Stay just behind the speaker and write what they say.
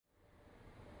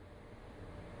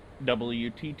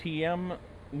WTTM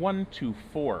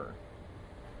 124.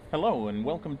 Hello and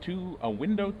welcome to A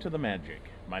Window to the Magic.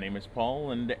 My name is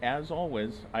Paul, and as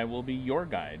always, I will be your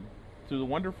guide through the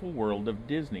wonderful world of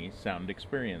Disney sound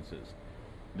experiences.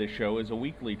 This show is a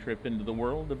weekly trip into the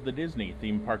world of the Disney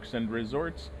theme parks and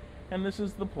resorts, and this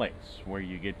is the place where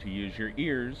you get to use your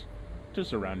ears to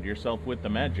surround yourself with the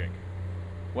magic.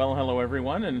 Well, hello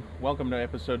everyone, and welcome to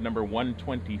episode number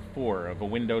 124 of A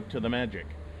Window to the Magic.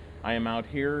 I am out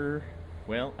here,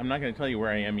 well, I'm not going to tell you where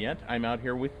I am yet. I'm out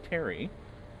here with Terry.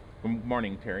 Good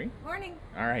morning, Terry. Morning.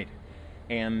 All right.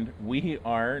 And we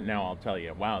are, now I'll tell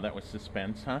you, wow, that was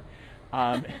suspense, huh?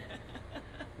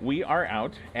 We are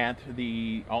out at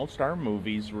the All-Star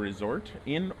Movies Resort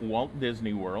in Walt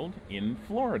Disney World in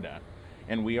Florida.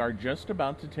 And we are just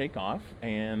about to take off,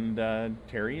 and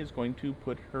Terry is going to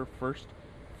put her first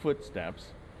footsteps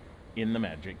in the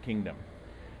Magic Kingdom.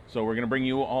 So we're going to bring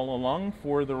you all along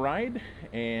for the ride,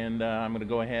 and I'm going to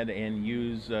go ahead and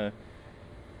use the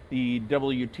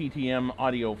WTTM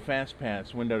Audio Fast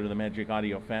Pass, Window to the Magic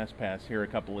Audio Fast Pass here a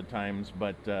couple of times,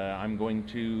 but I'm going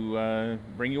to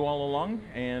bring you all along,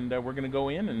 and we're going to go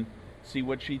in and see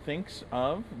what she thinks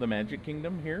of the Magic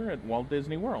Kingdom here at Walt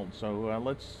Disney World. So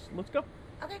let's go.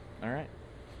 Okay. All right.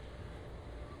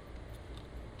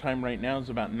 Time right now is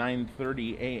about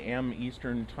 9:30 a.m.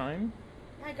 Eastern Time.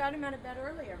 I got him out of bed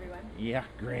early, everyone. Yeah,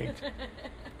 great.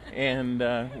 And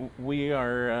we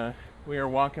are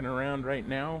walking around right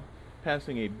now,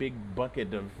 passing a big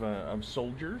bucket of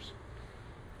soldiers,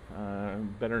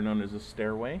 better known as a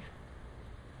stairway.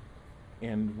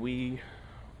 And we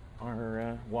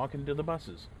are walking to the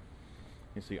buses.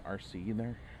 You see RC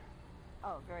there?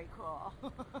 Oh, very cool.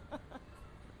 Let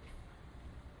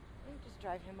me just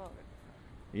drive him over.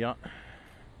 Yeah.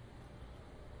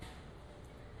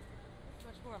 It's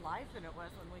much more life than it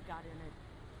was when we got in at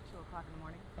 2 o'clock in the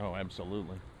morning. Oh,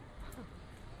 absolutely.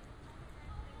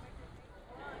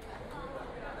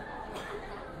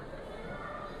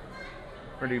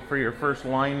 Ready for your first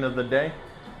line of the day?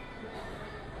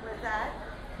 What's that?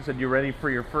 I said, you ready for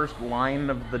your first line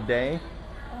of the day?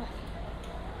 Oh.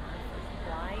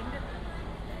 Blind?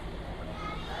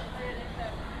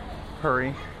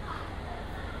 Hurry.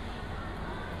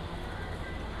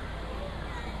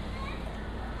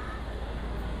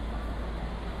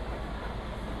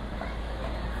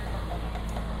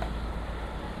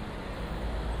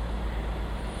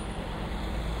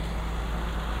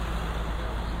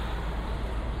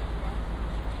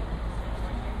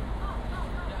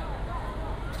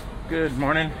 Good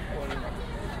morning.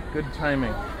 Good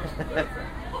timing.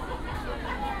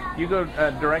 You go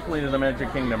directly to the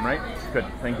Magic Kingdom, right? Good,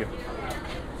 thank you.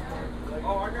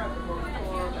 Oh, I got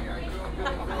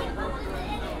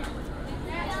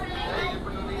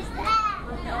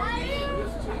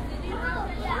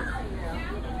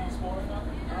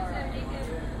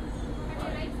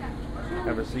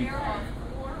Have a seat.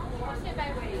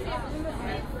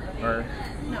 Or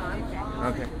No, I'm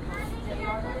okay. okay.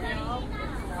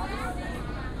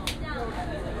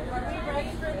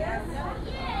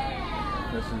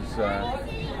 This is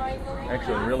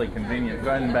actually really convenient. Go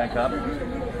ahead and back up.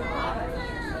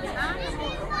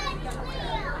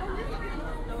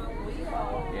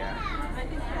 Yeah.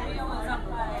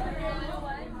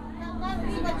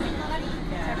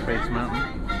 Space Mountain.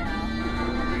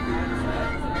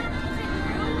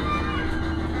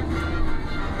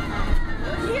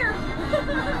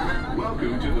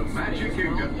 Welcome to the Magic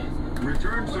Kingdom.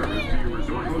 Return service to your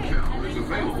resort hotel is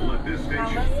available at this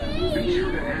station. Be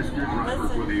sure to ask your driver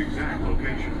for the exact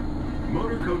location.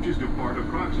 Motor coaches depart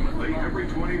approximately every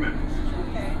 20 minutes.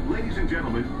 Ladies and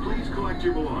gentlemen, please collect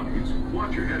your belongings.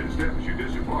 Watch your head and step as you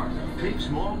disembark. Take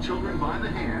small children by the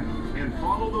hand and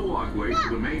follow the walkway to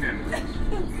the main entrance.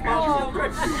 As you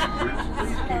approach the entrance,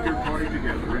 please keep your party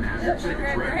together and have your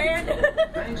tickets ready.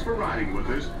 Thanks for riding with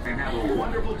us, and have a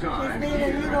wonderful time here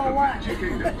at the Magic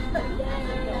Kingdom.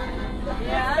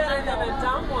 Yeah, better than a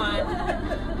dumb one.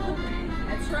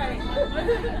 That's right.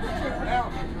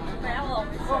 Mal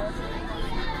always says.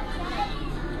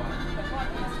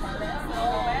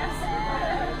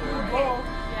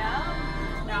 Yeah.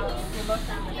 Now, if you look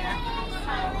on the back of these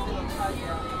times, it'll tell you.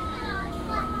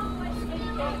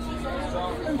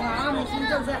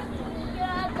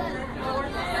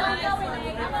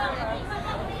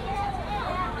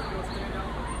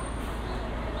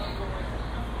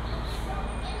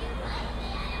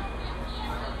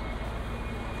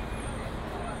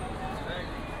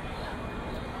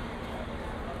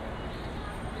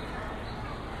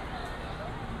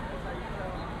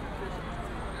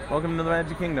 Welcome to the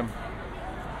Magic Kingdom.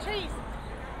 Cheese.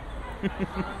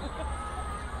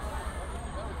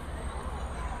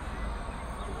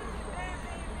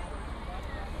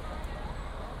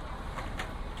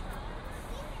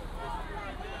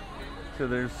 So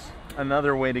there's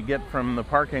another way to get from the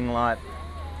parking lot,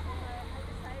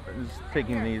 is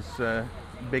taking these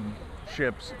big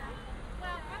ships.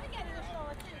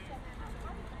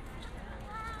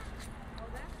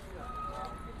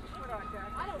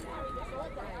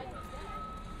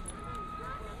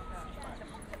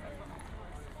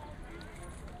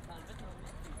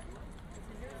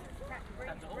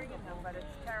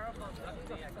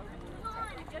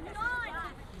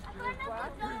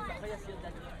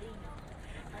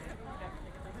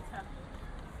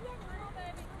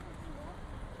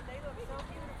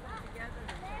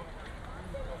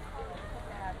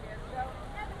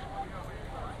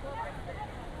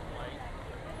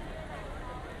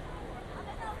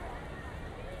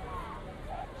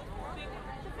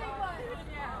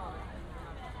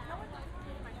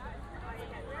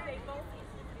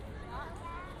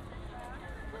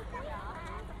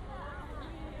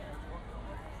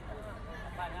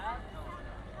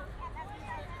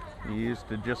 You used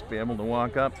to just be able to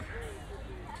walk up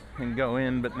and go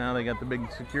in, but now they got the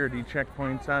big security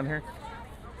checkpoints out here.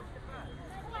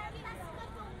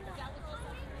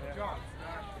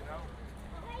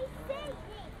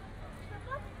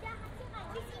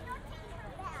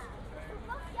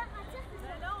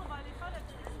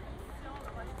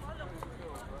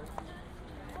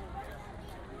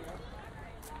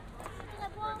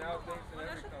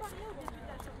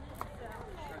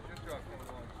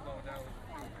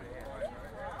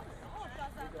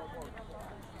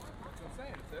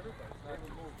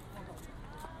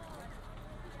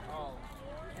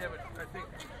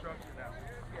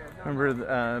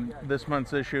 Remember this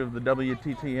month's issue of the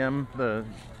WTTM,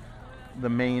 the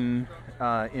main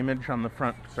image on the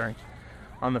front,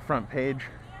 on the front page,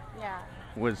 Yeah.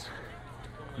 was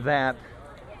that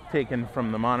taken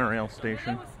from the monorail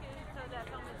station.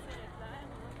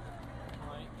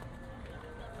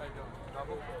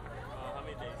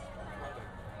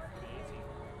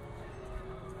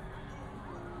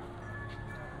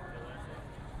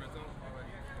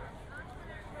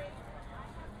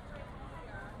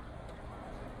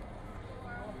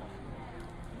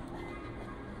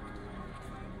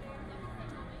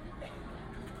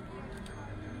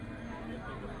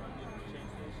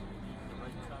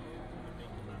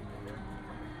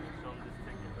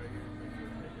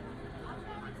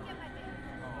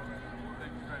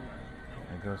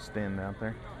 Go stand out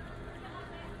there.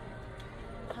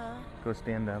 Huh? Go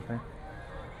stand out there.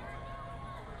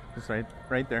 Just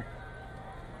right there.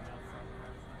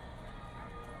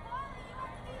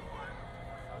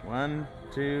 One,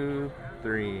 two,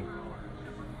 three.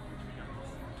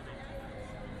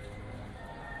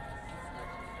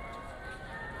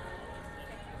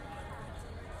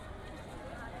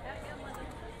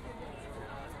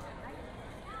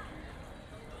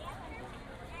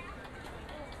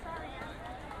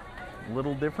 A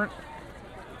little different.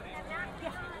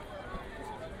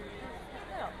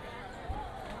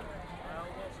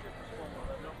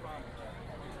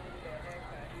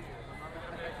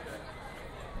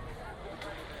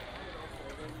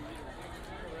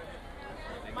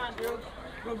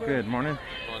 Good morning.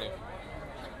 Morning.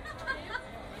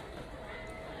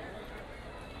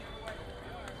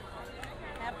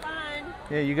 Have fun.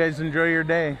 Yeah, you guys enjoy your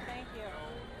day. Thank you.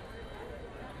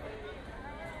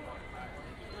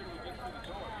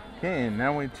 Okay,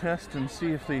 now we test and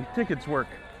see if the tickets work.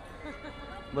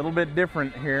 A little bit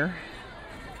different here.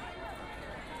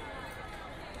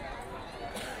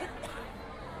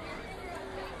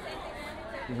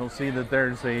 You'll see that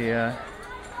there's a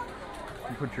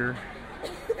you put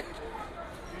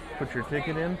your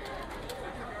ticket in,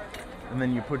 and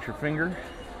then you put your finger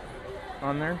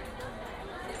on there,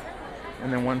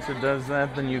 and then once it does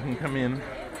that, then you can come in,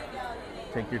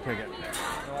 take your ticket.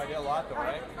 No idea a lot though,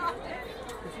 right?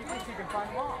 Because he thinks he can find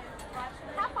them all.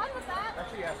 Have fun with that.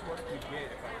 Actually, asked what if you did.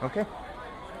 Okay.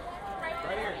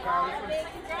 Right here, Carl.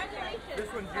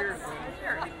 This one's yours.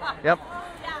 Yep. Yeah,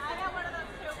 I got one of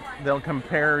those too. They'll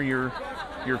compare your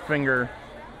finger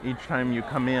each time you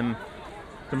come in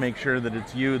to make sure that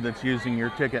it's you that's using your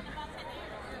ticket.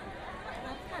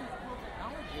 That's kind of cool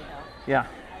technology, though. Yeah.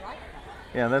 I like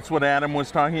that. Yeah, that's what Adam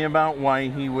was talking about, why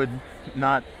he would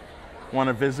not want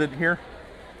to visit here,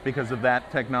 because of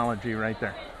that technology right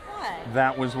there. What?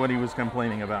 That was what he was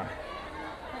complaining about.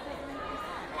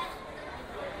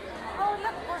 Oh,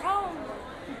 look, we're home.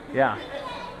 Yeah.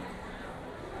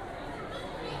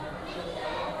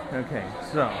 Okay,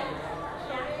 so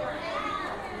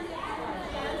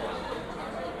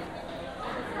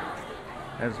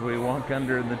as we walk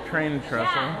under the train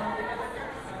trestle,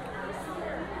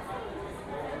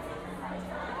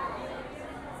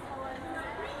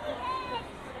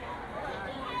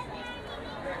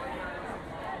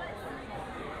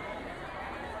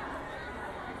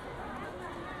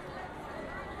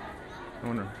 I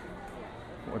wonder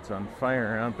what's on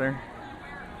fire out there.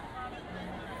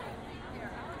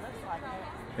 Looks like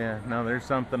it. Yeah, no, there's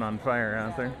something on fire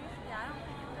out there. Yeah, I don't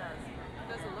think it does. It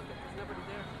doesn't look it. There's nobody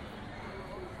there.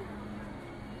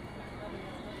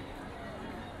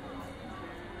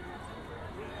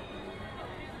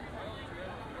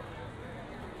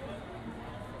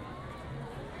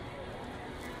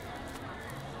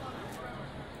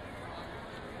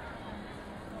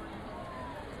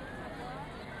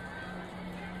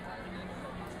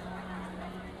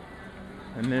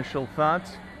 Initial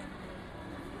thoughts?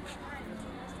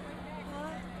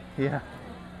 Yeah.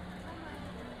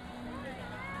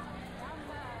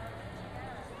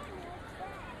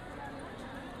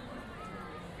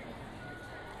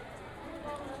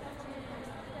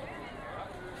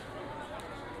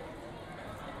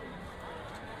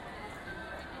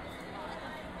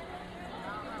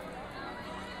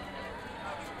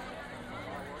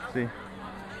 See,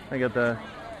 I got the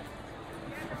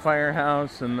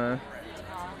firehouse and the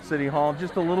city hall,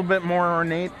 just a little bit more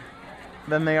ornate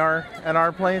than they are at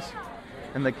our place,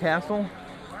 and the castle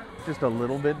just a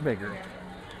little bit bigger.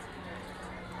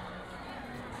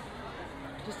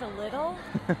 Just a little?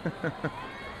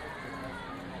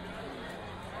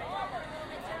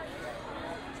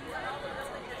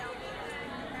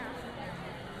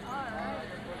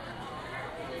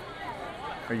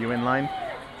 Are you in line?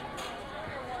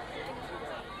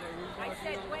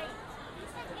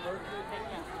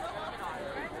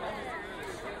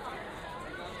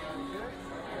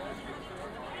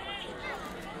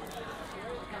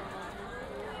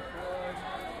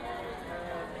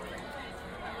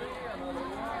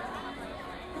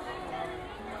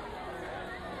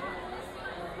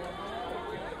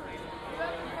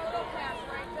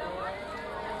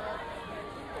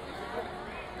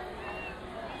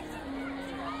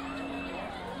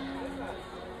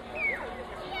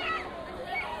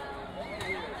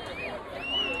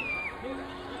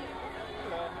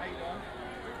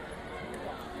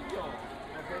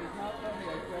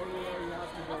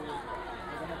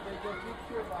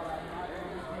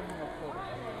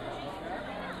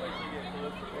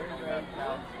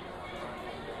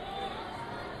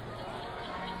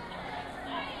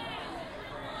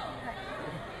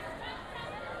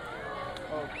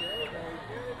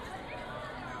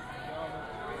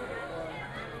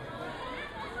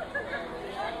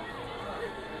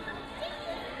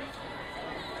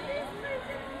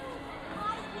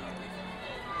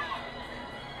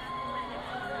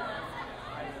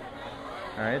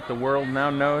 All right, the world now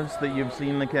knows that you've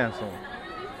seen the castle.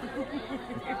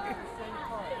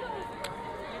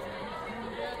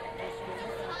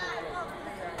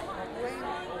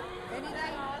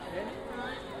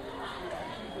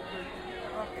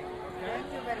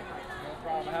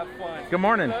 Have fun. Good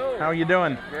morning. Hello. How are you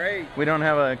doing? Great. We don't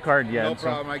have a card yet. No so-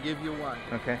 problem. I give you one.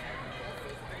 Okay.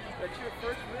 That's your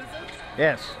first visit?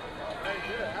 Yes. Very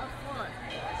good. Have fun.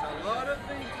 There's a lot of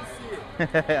things to see.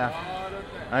 A Yeah, lot of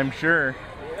things. I'm sure.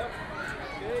 Yep.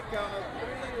 Okay, count of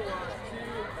three. 1, 2,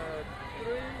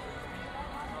 3.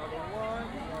 Another 1,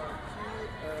 2,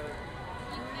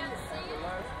 2. And the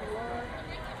last one.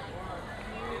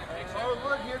 1, 2. Oh,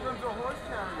 look, here comes a horse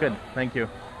carrier. Good. Thank you.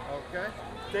 Okay.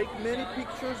 Take many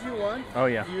pictures you want. Oh,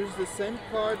 yeah. Use the same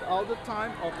card all the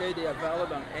time. Okay, they are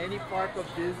valid on any park of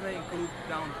Disney, including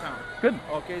downtown. Good.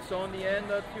 Okay, so on the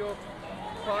end of your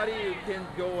party, you can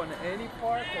go on any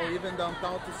park or even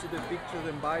downtown to see the pictures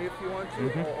and buy if you want to,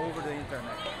 or over the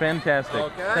internet. Fantastic.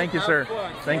 Okay. Thank you, have sir.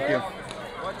 fun. Thank you.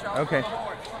 Watch out Okay. for the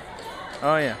horse.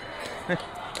 Oh, yeah.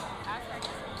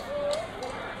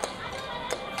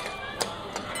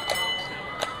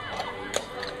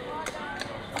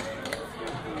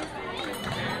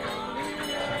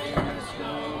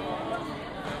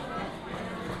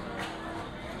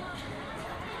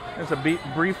 There's a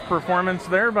brief performance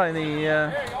there by the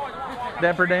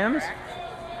Dapper Dans.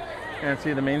 And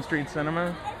see the Main Street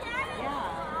Cinema.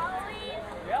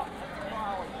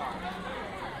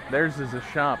 Theirs is a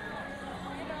shop.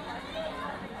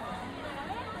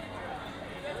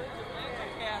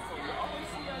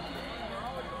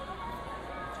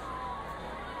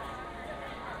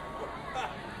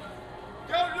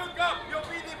 Don't look up, you'll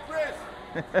be depressed.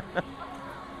 I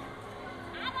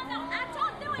don't know. I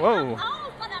told you Whoa. I'm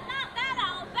old, but I'm not that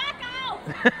old. Back off.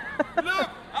 Look,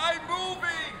 I'm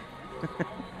moving.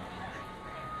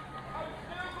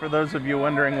 For those of you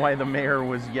wondering why the mayor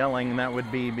was yelling, that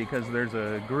would be because there's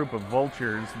a group of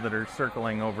vultures that are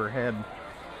circling overhead.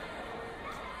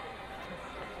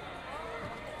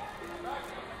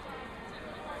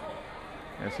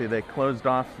 I see they closed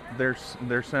off their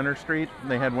center street.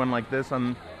 They had one like this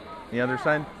on the other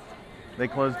side. They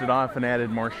closed it off and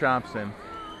added more shops in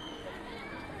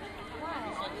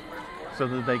so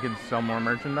that they could sell more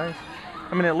merchandise.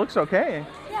 I mean, it looks okay,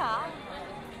 Yeah.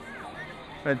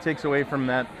 but it takes away from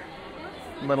that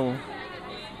little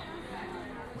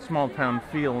small town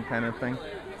feel kind of thing.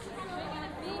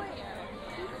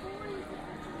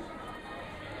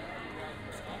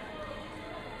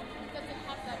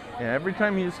 Yeah, every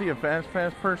time you see a Fast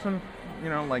Pass person, you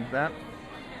know, like that,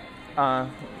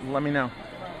 let me know.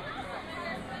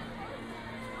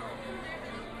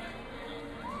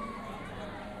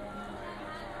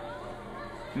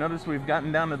 Notice we've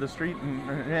gotten down to the street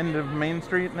end of Main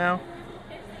Street now,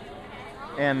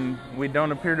 and we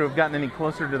don't appear to have gotten any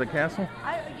closer to the castle.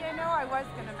 I was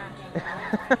going to mention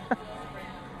that.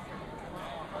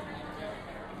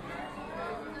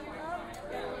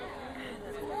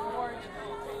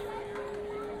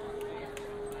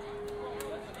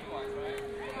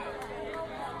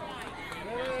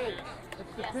 Hey,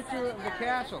 it's the picture of the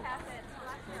castle.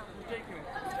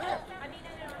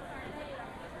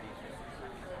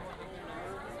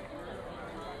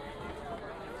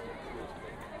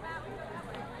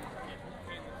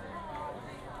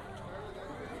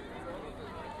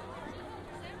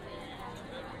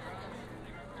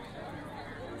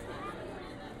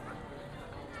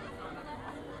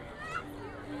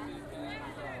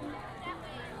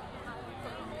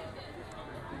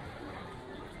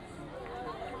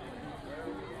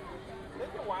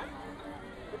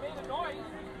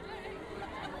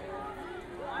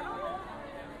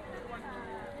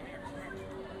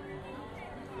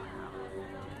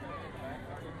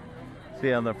 See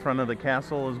how the front of the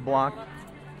castle is blocked?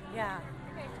 Yeah.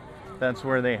 That's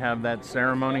where they have that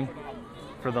ceremony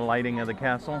for the lighting of the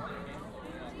castle.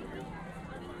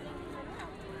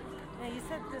 Now, you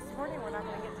said this morning we're not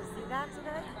going to get to see that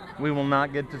today? We will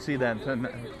not get to see that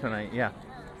tonight, yeah.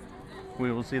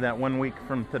 We will see that 1 week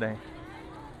from today.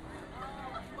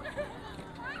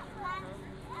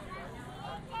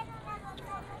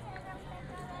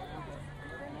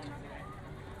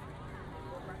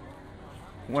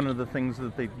 One of the things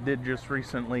that they did just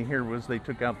recently here was they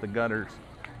took out the gutters.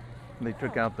 They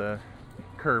took out the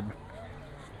curb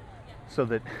so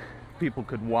that people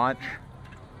could watch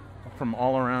from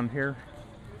all around here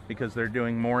because they're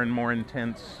doing more and more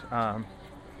intense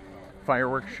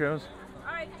fireworks shows.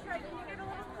 All right, Trey, can you get a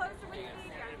little closer with me?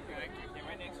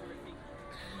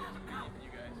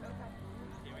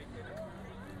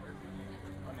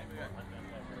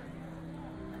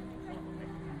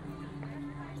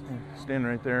 Stand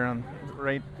right there on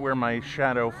right where my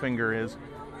shadow finger is.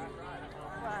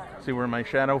 See where my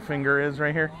shadow finger is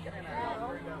right here?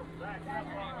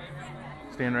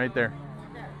 Stand right there.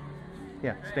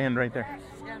 Yeah, stand right there.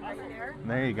 Stand right there.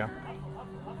 There you go.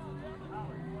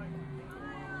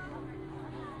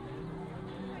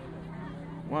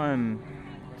 One,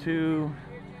 two,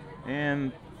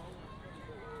 and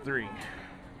three.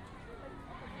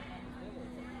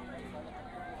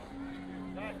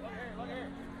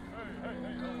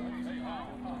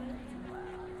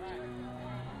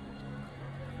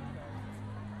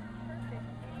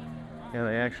 Yeah,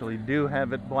 they actually do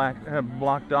have it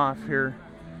blocked off here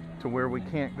to where we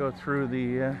can't go through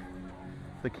the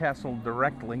castle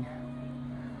directly.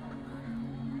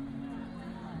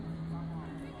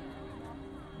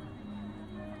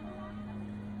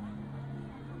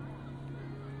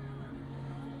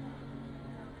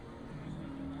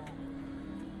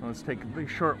 Let's take a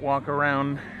short walk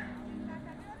around.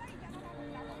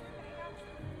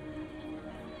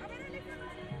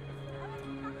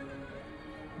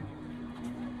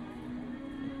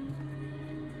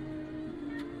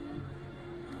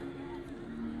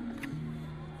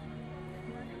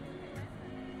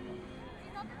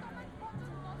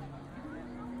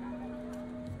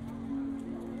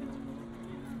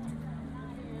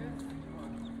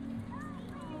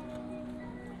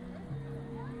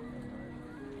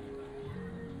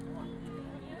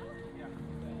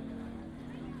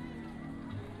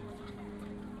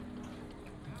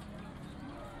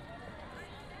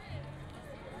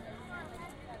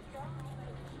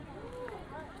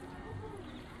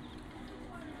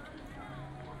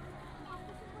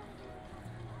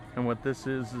 And what this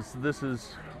is this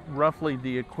is roughly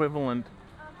the equivalent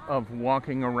of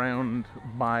walking around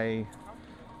by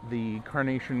the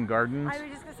Carnation Gardens. I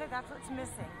was just going to say that's what's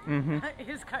missing. Mm-hmm.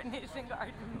 Is Carnation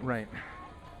Garden. Right.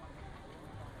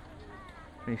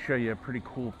 Let me show you a pretty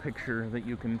cool picture that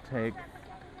you can take.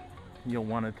 You'll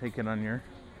want to take it on your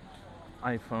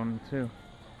iPhone too.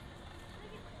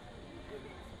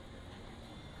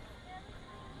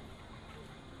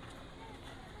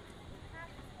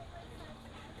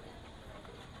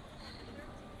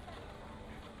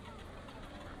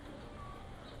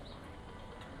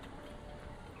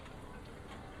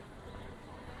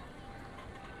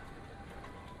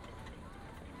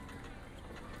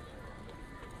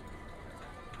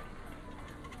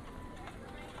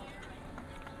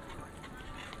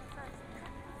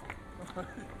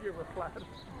 Give her flat.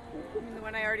 You mean the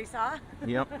one I already saw?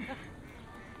 Yep.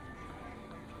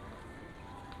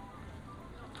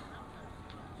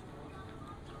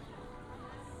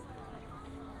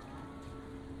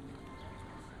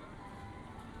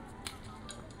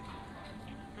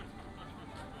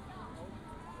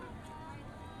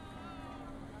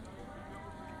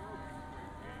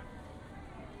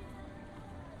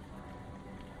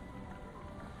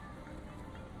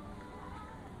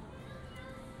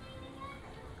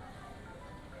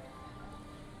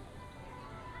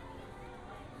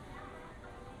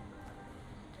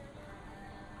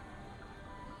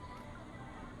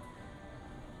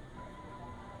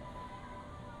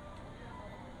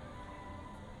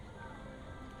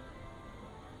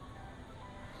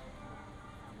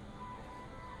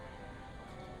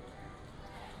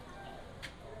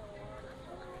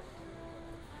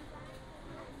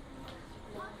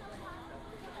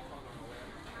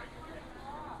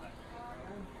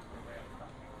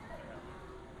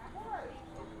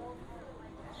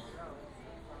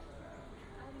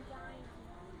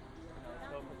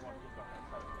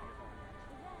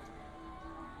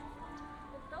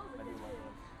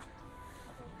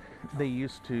 They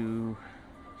used to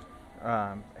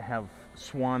have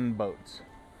swan boats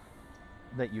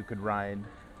that you could ride.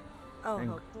 Oh, and,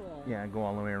 how cool. Yeah, go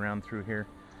all the way around through here.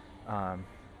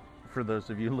 For those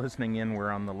of you listening in,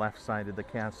 we're on the left side of the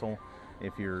castle.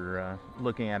 If you're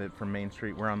looking at it from Main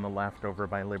Street, we're on the left over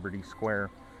by Liberty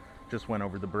Square. Just went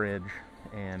over the bridge,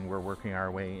 and we're working our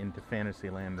way into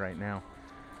Fantasyland right now.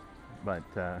 But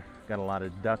got a lot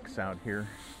of ducks out here,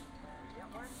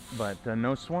 but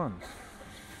no swans.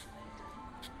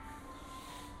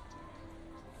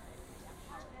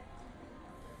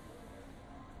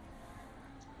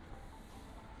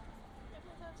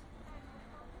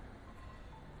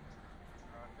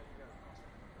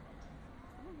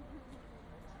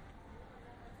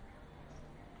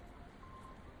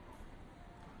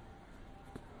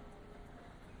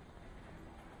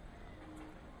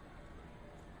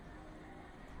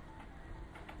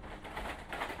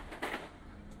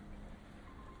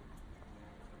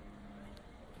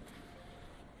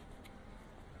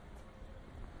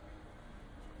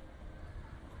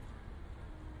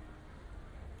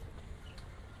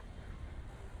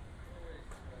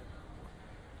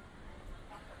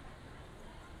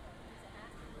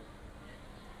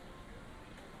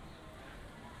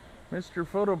 Mr.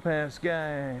 PhotoPass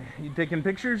guy, you taking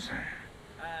pictures?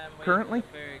 Currently? For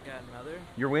the fairy godmother.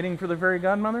 You're waiting for the fairy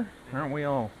godmother? Aren't we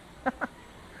all?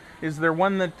 Is there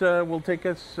one that will take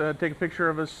a picture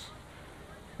of us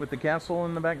with the castle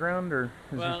in the background, or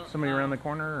is there somebody around the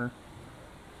corner? Or?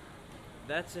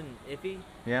 That's an iffy.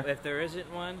 Yeah. If there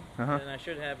isn't one, then I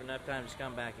should have enough time to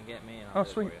come back and get me. And I'll Oh, do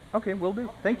it sweet. for you. Okay, will do.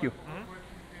 Thank you.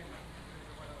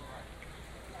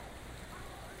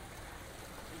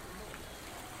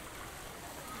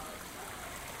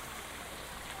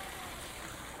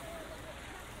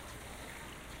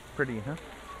 Pretty, huh?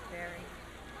 Very.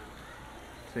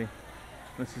 See,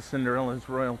 this is Cinderella's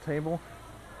royal table.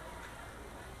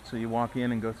 So you walk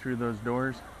in and go through those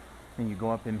doors, and you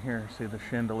go up in here. See the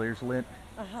chandeliers lit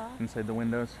inside the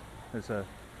windows. There's a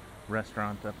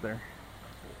restaurant up there.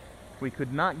 We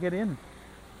could not get in.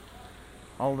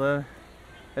 All the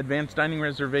advanced dining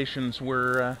reservations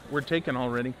were taken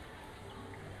already.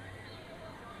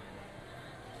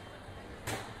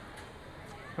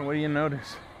 And what do you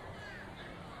notice?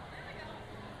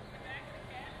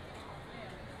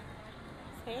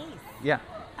 Space. Yeah,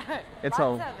 it's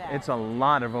Lots of it. it's a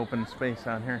lot of open space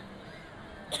out here.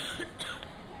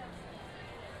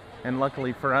 And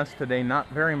luckily for us today, not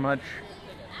very much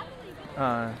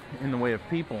in the way of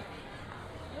people.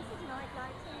 This is not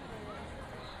Nightingale.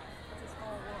 It's a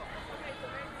small world. Okay, so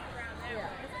maybe around there.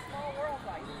 Yeah, it's a small world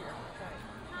right here.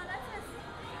 No,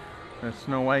 that's There's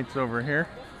Snow White's over here.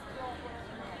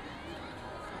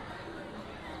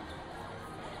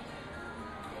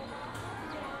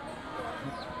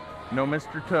 No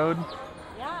Mr. Toad.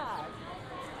 yeah.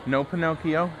 No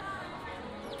Pinocchio.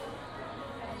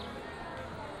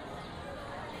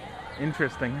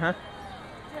 Interesting, huh?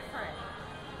 Different.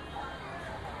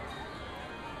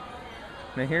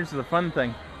 Now here's the fun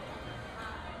thing.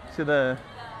 See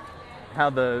how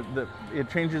it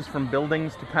changes from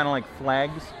buildings to kind of like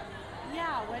flags?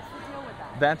 Yeah, what's the deal with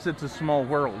that? That's It's a Small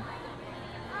World.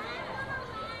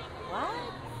 What?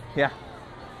 Yeah. Okay,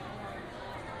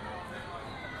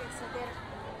 so they're...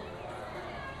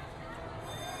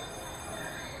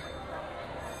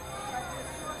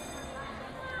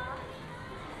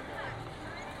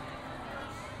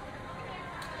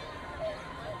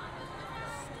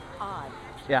 Odd.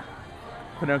 Yeah.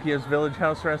 Pinocchio's Village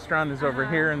House restaurant is over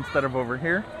here instead of over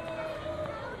here.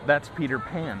 That's Peter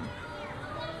Pan.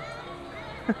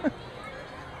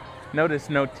 Notice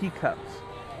no teacups.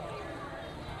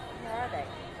 Where are they?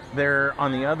 They're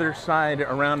on the other side,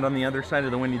 around on the other side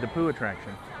of the Winnie the Pooh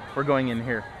attraction. We're going in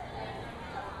here.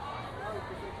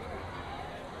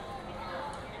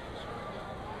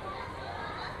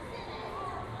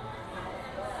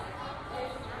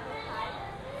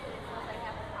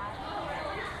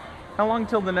 How long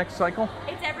till the next cycle?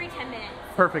 It's every 10 minutes.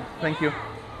 Perfect, thank you.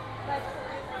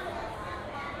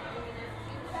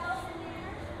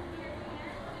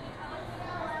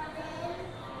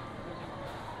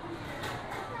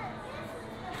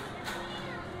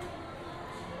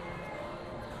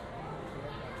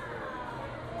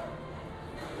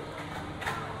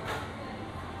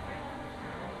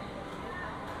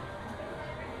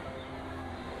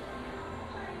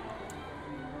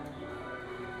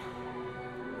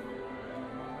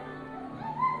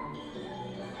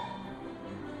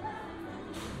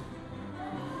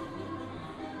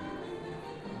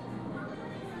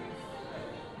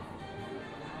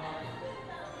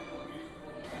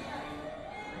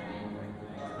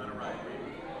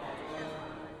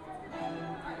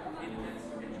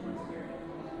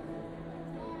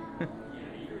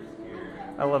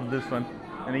 I love this one.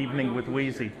 An Evening with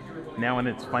Wheezy, now in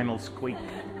its final squeak.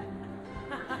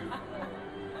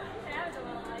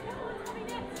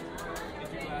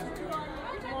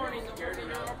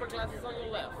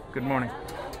 Good morning.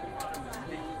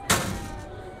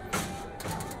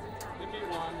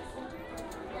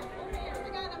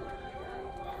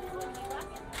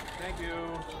 Thank you.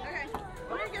 Okay.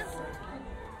 There you go.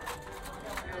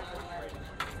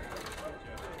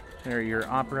 There are your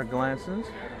opera glasses.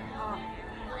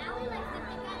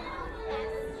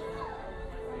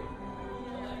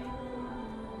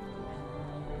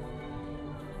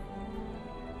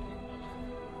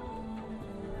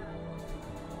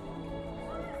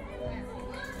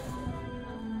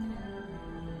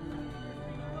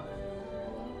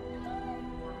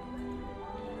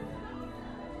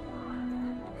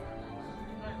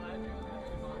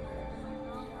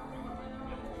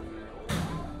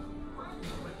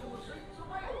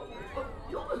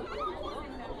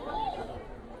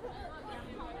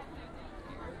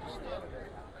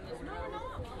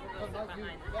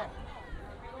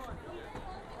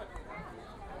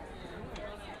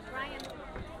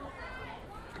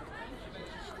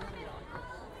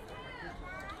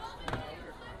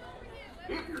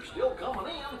 If you're still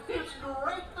coming in, it's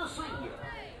great to see you.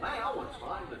 Now it's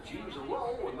time to choose a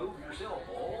row and move yourself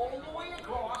all the way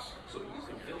across so you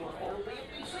can fill up all the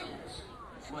empty seats.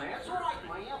 That's right,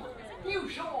 ma'am. You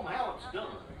show them how it's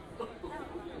done.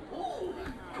 Oh,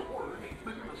 George,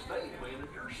 being the stage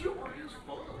manager sure is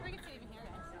fun.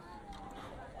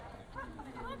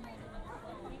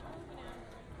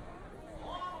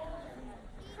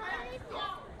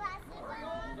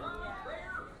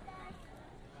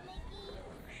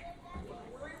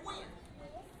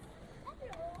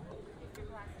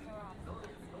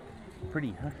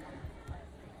 Pretty, huh?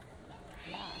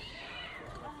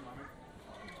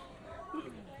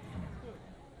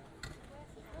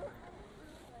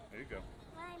 There you go.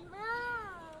 My mom.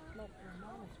 Look, your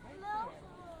mom is right there.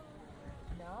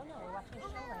 No, we're watching a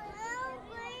show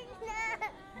right now.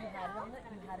 You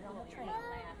had it on the train.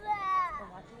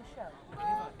 We're watching a show.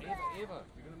 Ava,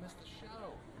 you're gonna miss the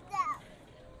show.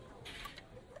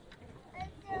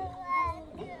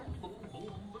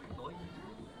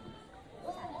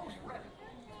 Almost ready.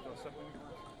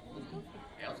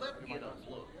 How's that get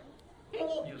unplugged?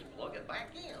 We'll just plug it back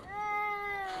in.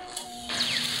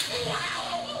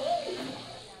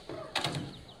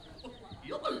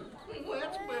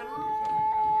 That's better.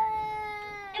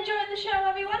 Enjoy the show,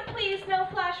 everyone. Please, no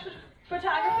flash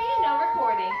photography and no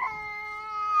recording.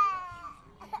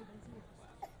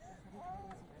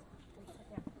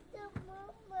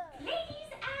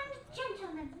 Ladies and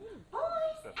gentlemen,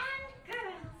 boys and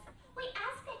girls, we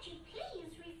ask that you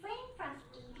please refrain from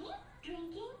eating,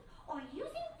 drinking, or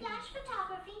using flash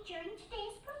photography during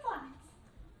today's performance.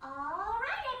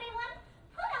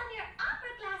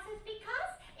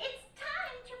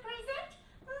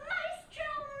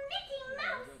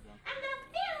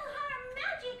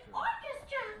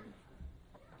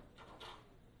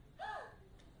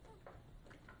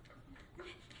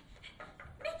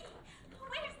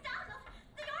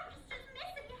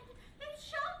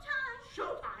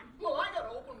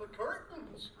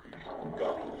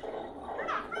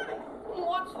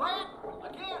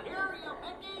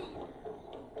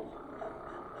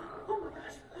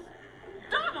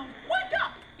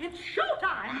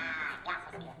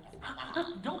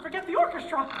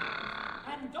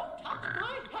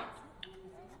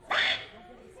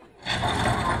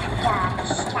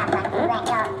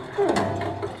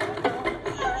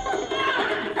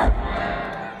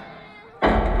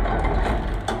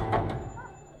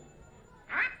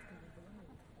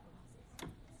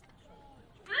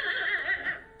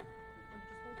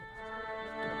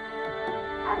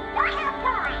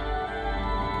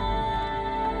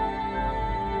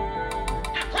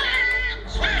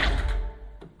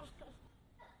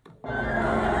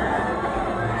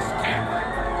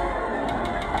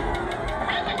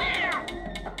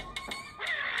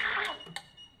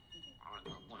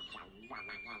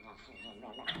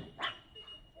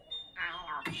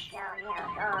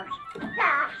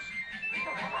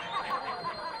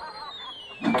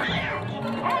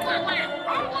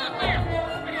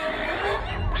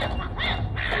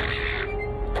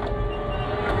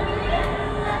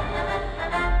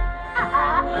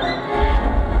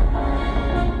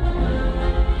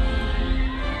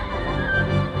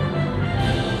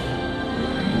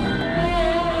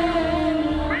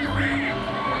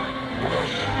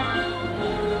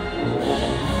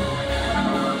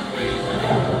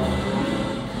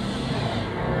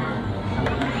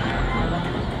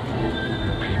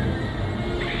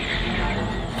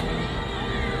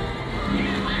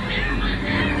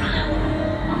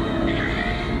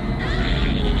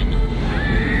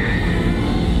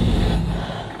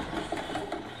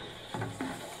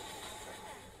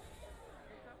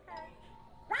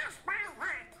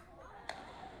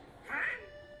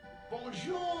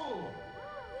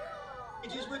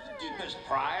 It is with deepest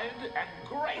pride and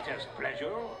greatest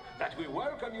pleasure that we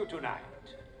welcome you tonight.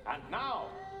 And now,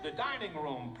 the dining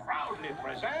room proudly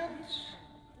presents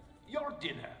your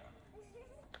dinner.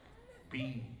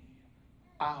 Be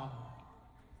our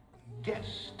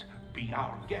guest. Be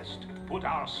our guest. Put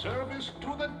our service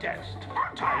to the test.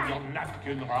 Tie your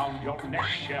napkin round your neck,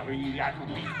 sherry,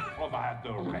 and we provide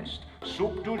the rest.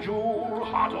 Soup du jour,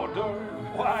 hot hors d'oeuvre.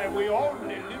 Why, we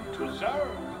only live to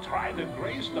serve. Try the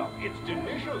gray stuff, it's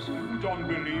delicious. Don't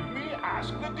believe me?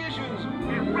 Ask the dishes.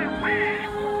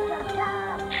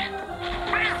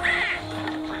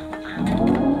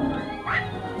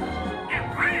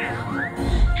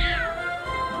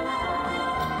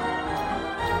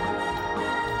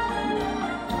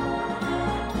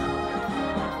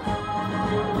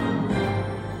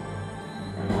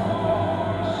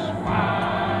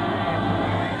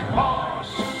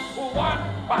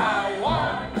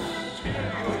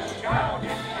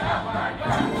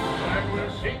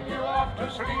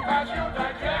 Sleep as you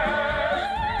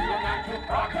digest. You're not to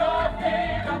rock your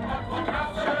feet up on the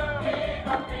couch, sir.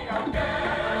 But be our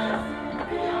guest.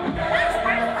 Be our guest. Be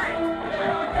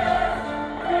our guest.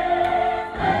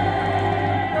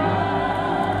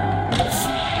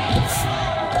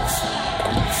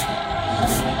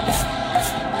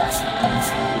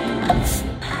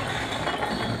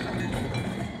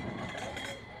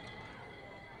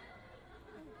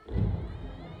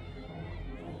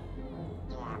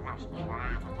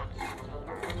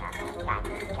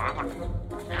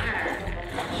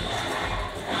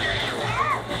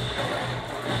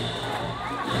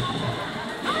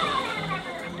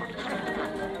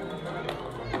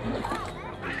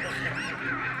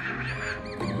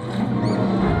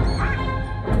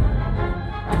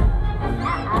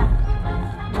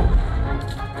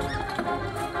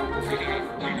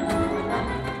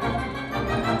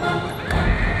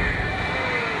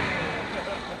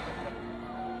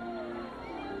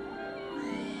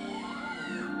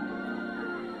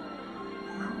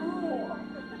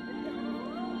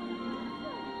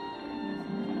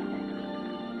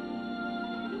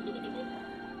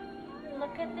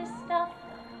 Look at this stuff,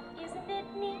 isn't it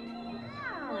neat?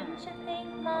 Wouldn't you think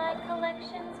my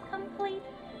collection's complete?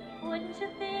 Wouldn't you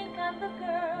think I'm the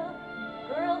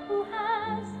girl who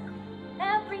has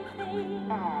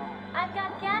everything? I've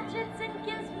got gadgets and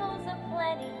gizmos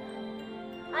aplenty.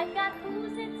 I've got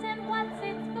who's its and what's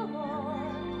its galore.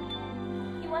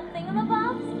 You want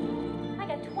thingamabobs? I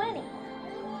got 20.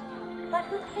 But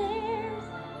who cares?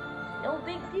 No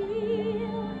big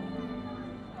deal.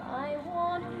 I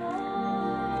want more.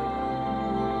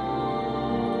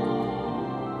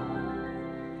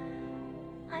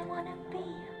 I want to be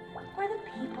where the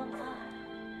people are.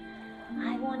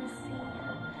 I want to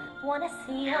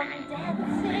see them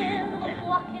dancing,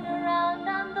 walking around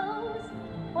on those,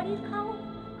 what do you call them?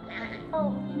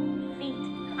 Oh, feet.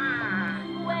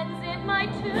 When's it my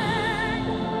turn?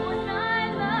 Wouldn't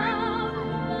I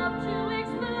love to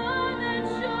explore that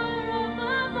shore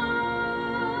above all?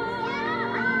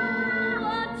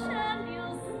 Watch and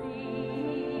you'll see.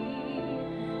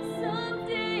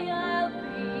 Someday I'll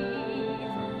be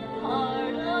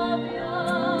part of your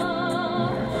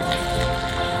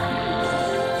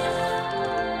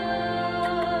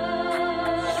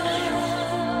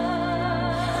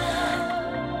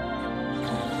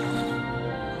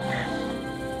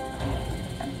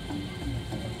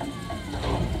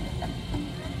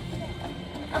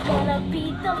I'm gonna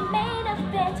be the main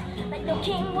event, like no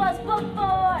king was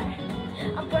before.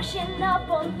 I'm brushing up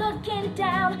on looking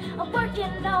down, I'm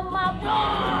working on my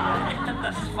roar.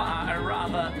 Thus far,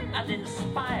 rather an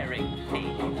inspiring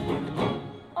feat.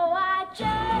 Oh, I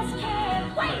just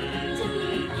can't wait to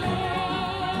be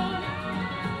king.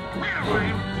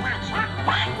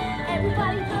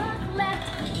 Everybody look left,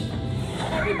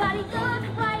 everybody look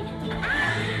right.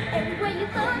 Everywhere you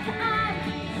look, I'm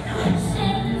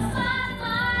shining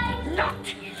spotlight. Not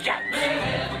yet.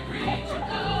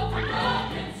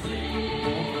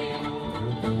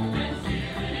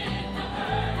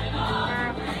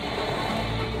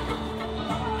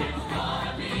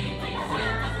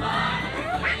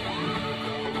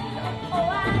 Oh,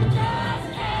 I just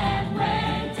can't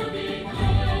wait to be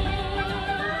king.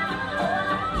 Oh,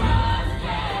 I just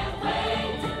can't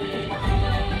wait to be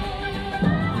king.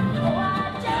 Oh, I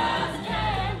just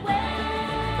can't wait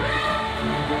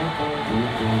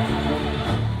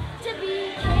to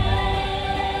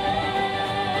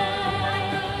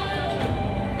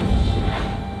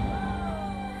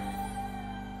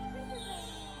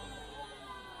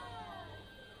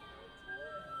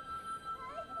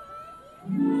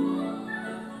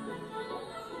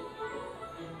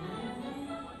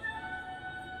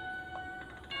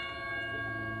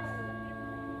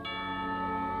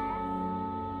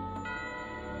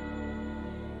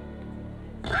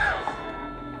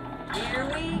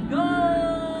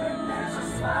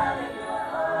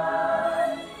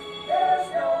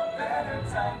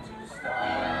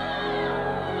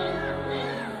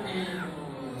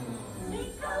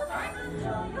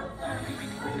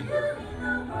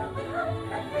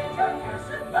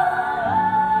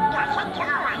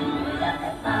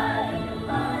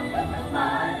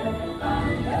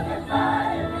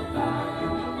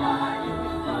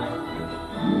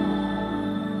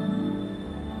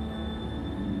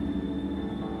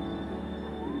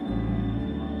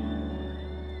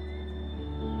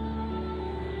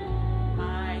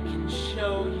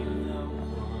show you the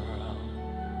world,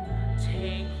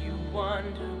 take you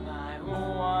wonder by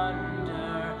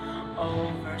wonder,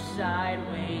 over,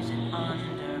 sideways, and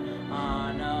under,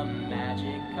 on a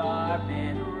magic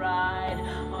carpet ride,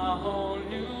 a whole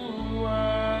new world,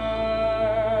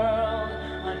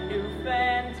 a new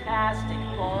fantastic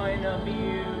point of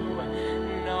view.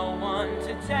 No one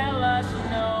to tell us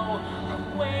no, or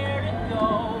where to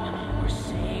go, or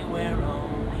say we're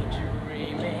only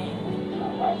dreaming.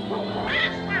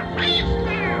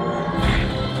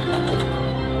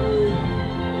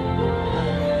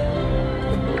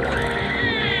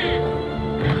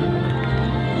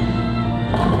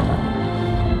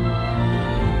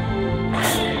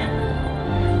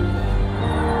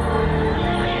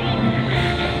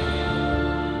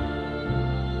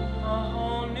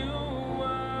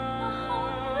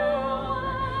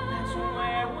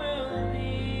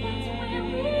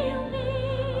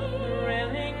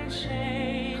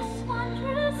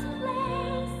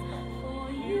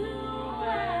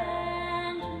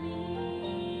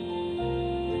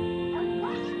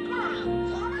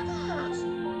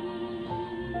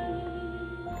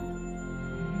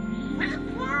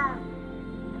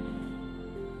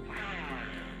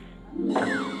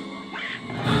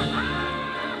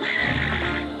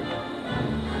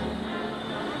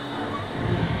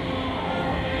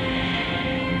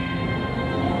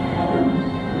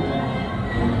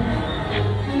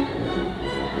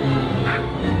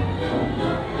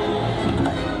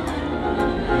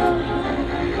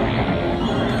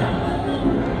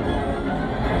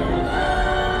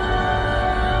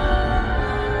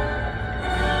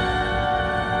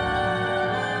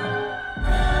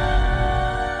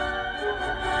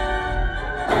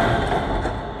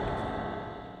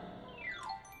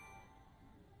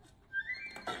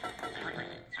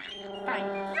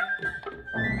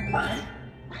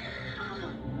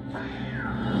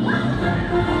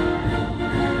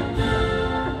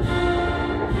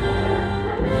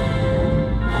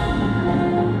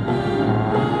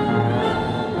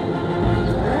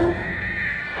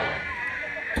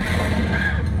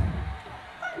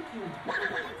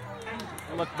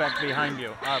 Look back behind you.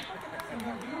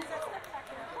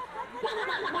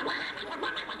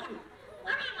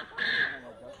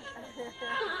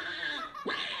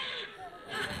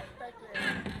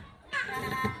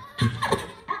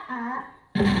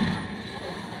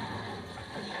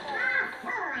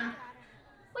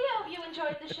 We hope you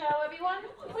enjoyed the show, everyone.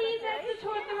 Please exit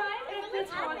toward the right. Exit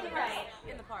toward the right.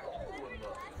 In the park.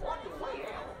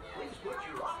 Please put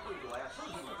your opera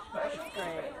glasses in a special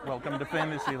container. Welcome to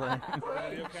Fantasyland.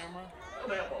 Video camera.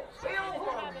 Feel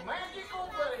the magical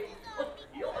waves.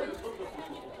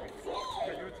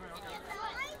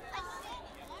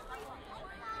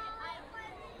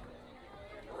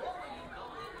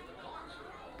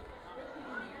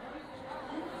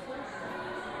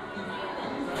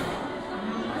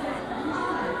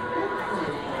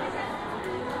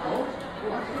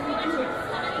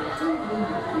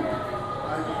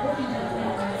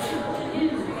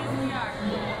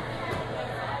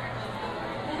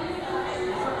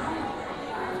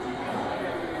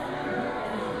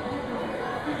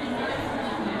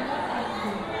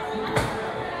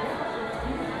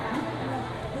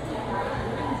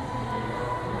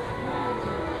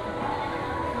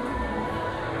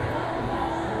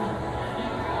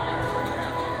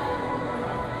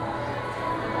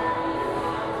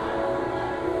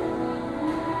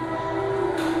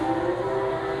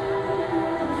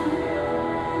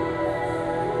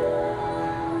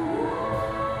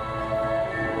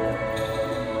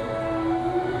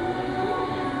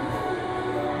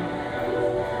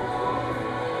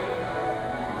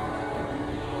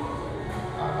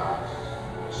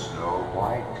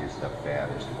 The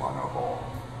fairest one of all.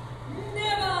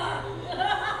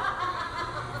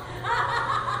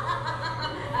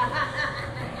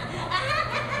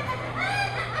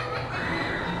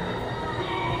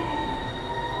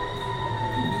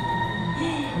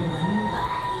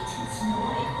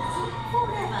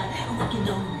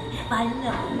 My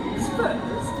love's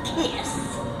first kiss.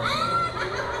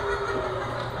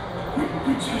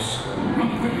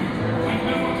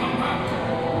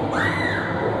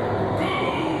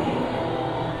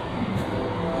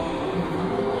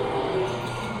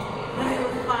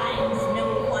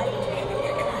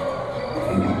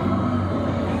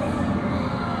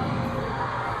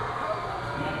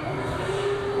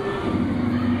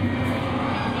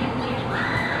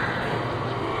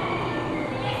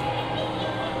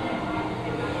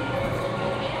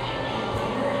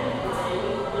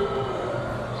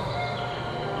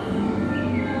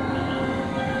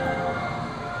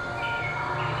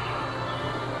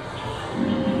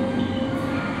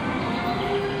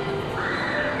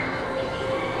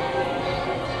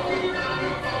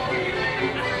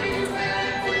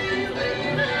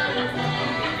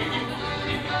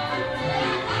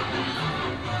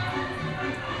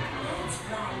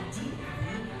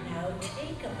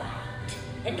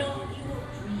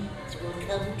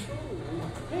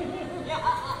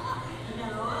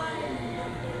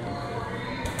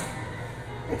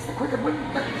 It's the quick and wind.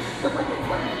 The wind.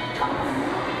 Come on.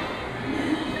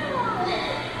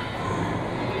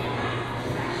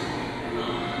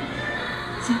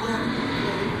 See what happened?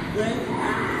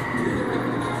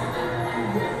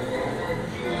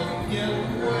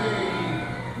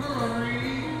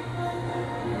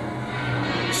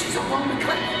 She's up on the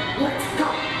cliff. Let's go.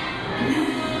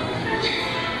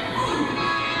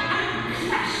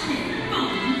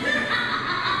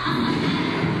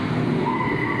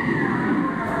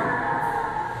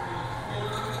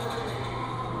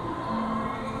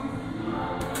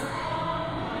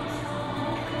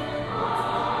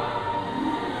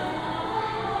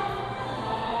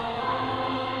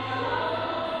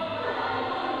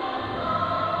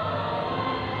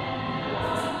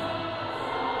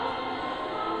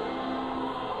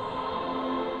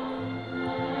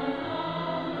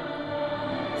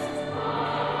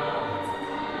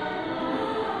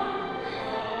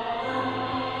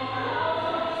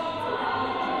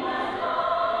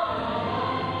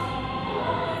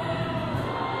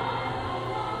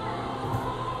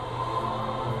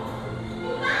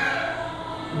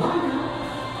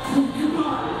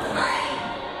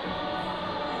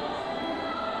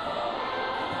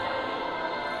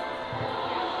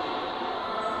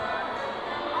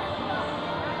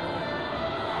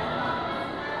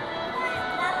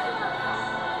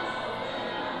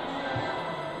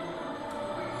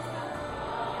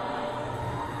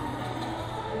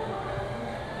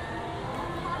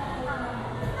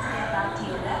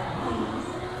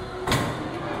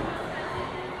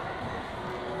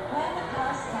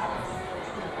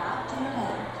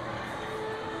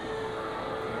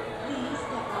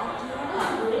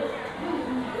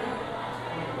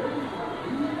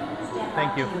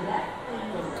 Thank you.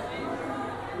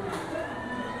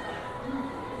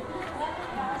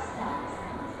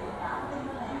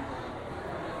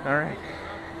 All right.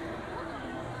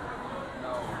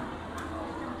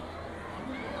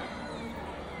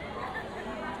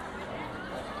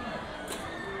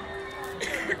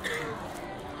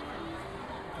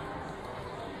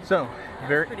 So,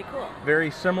 Pretty cool.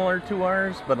 very similar to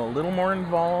ours, but a little more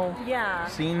involved. Yeah.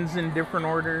 Scenes in different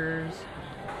orders.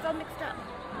 It's all mixed up.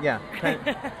 Yeah,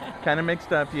 kind of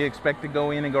mixed up. You expect to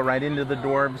go in and go right into the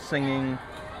dwarves singing.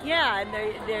 Yeah, and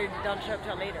they don't show up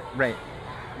till later. Right.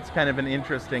 It's kind of an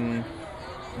interesting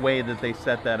way that they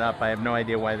set that up. I have no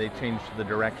idea why they changed the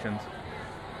directions.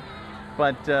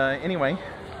 But anyway,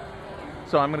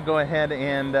 so I'm going to go ahead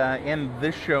and end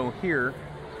this show here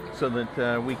so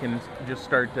that we can just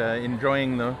start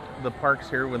enjoying the parks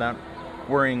here without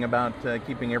worrying about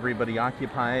keeping everybody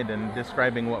occupied and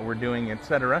describing what we're doing,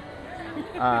 etc.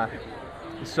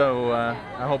 So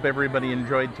I hope everybody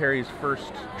enjoyed Terry's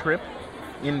first trip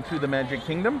into the Magic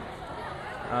Kingdom.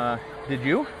 Did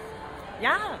you?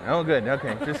 Yeah. Oh, good.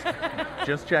 Okay,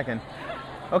 just checking.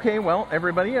 Okay, well,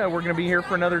 everybody, we're going to be here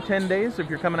for another 10 days. If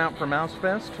you're coming out for Mouse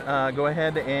Fest, go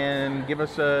ahead and give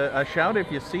us a shout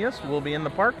if you see us. We'll be in the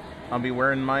park. I'll be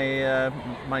wearing my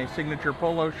my signature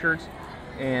polo shirts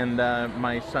and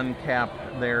my sun cap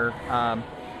there.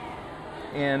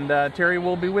 And Terry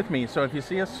will be with me, so if you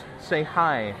see us, say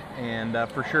hi, and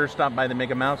for sure stop by the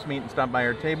Mega Mouse Meet and stop by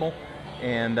our table,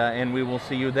 and we will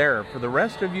see you there. For the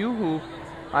rest of you who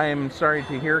I am sorry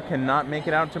to hear cannot make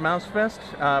it out to Mouse Fest,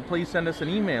 please send us an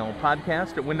email,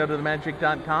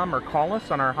 podcast@windowtothemagic.com, or call us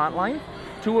on our hotline,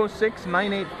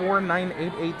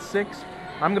 206-984-9886.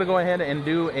 I'm going to go ahead and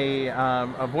do a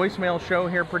voicemail show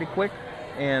here pretty quick,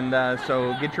 and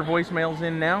so get your voicemails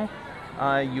in now.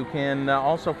 You can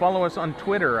also follow us on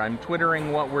Twitter. I'm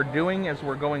twittering what we're doing as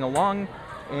we're going along,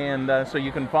 and so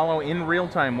you can follow in real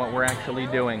time what we're actually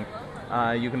doing.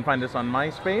 You can find us on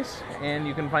MySpace, and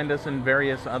you can find us in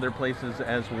various other places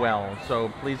as well. So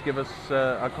please give us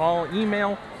a call,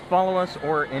 email, follow us,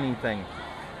 or anything.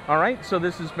 All right, so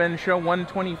this has been show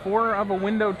 124 of A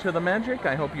Window to the Magic.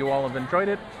 I hope you all have enjoyed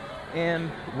it, and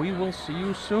we will see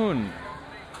you soon.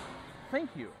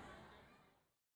 Thank you.